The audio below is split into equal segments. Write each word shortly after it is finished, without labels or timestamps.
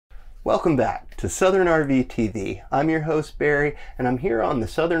Welcome back to Southern RV TV. I'm your host Barry, and I'm here on the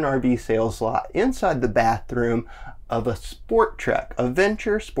Southern RV sales lot inside the bathroom of a Sport Trek, a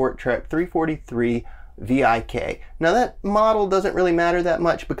Venture Sport Trek 343 VIK. Now that model doesn't really matter that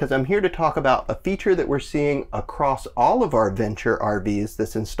much because I'm here to talk about a feature that we're seeing across all of our Venture RVs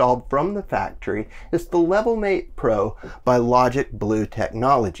that's installed from the factory. It's the LevelMate Pro by LogicBlue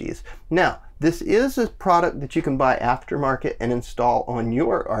Technologies. Now, this is a product that you can buy aftermarket and install on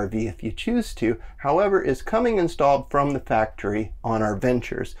your RV if you choose to. However, it's coming installed from the factory on our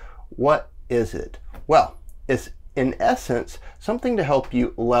Ventures. What is it? Well, it's in essence something to help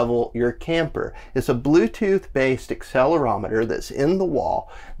you level your camper. It's a Bluetooth-based accelerometer that's in the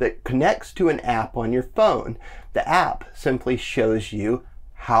wall that connects to an app on your phone. The app simply shows you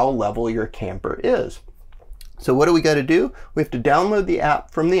how level your camper is. So what do we got to do? We have to download the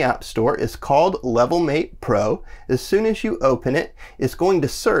app from the App Store. It's called LevelMate Pro. As soon as you open it, it's going to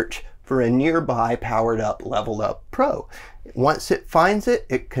search for a nearby powered up, leveled up Pro. Once it finds it,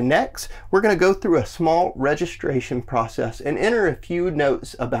 it connects. We're going to go through a small registration process and enter a few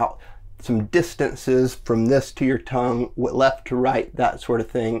notes about some distances from this to your tongue, left to right, that sort of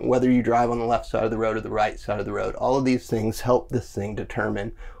thing, whether you drive on the left side of the road or the right side of the road. All of these things help this thing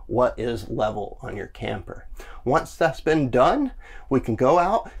determine what is level on your camper. Once that's been done, we can go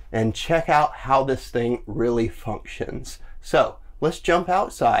out and check out how this thing really functions. So let's jump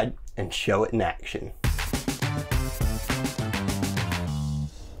outside and show it in action.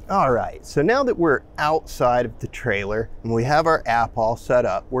 All right, so now that we're outside of the trailer and we have our app all set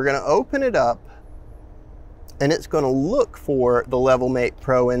up, we're gonna open it up and it's gonna look for the LevelMate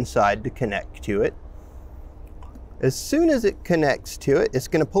Pro inside to connect to it. As soon as it connects to it, it's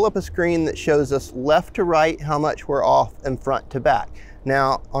gonna pull up a screen that shows us left to right how much we're off and front to back.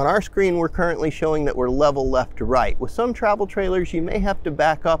 Now, on our screen, we're currently showing that we're level left to right. With some travel trailers, you may have to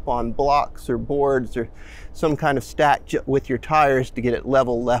back up on blocks or boards or some kind of stack with your tires to get it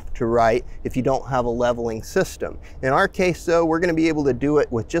level left to right if you don't have a leveling system. In our case though, we're gonna be able to do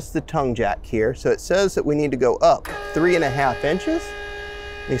it with just the tongue jack here. So it says that we need to go up 3.5 inches.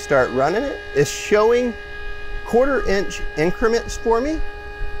 We start running it. It's showing 1/4 inch increments for me.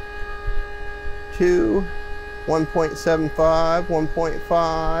 2, 1.75,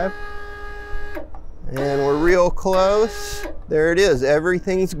 1.5, and we're real close. There it is,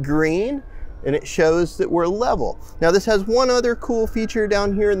 everything's green and it shows that we're level. Now this has one other cool feature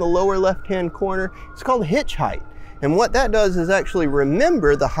down here in the lower left-hand corner. It's called hitch height. And what that does is actually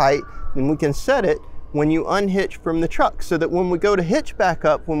remember the height, and we can set it when you unhitch from the truck so that when we go to hitch back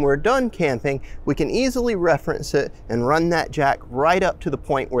up when we're done camping, we can easily reference it and run that jack right up to the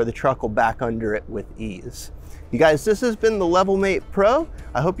point where the truck will back under it with ease. You guys, this has been the LevelMate Pro.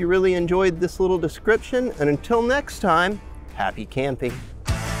 I hope you really enjoyed this little description, and until next time, happy camping.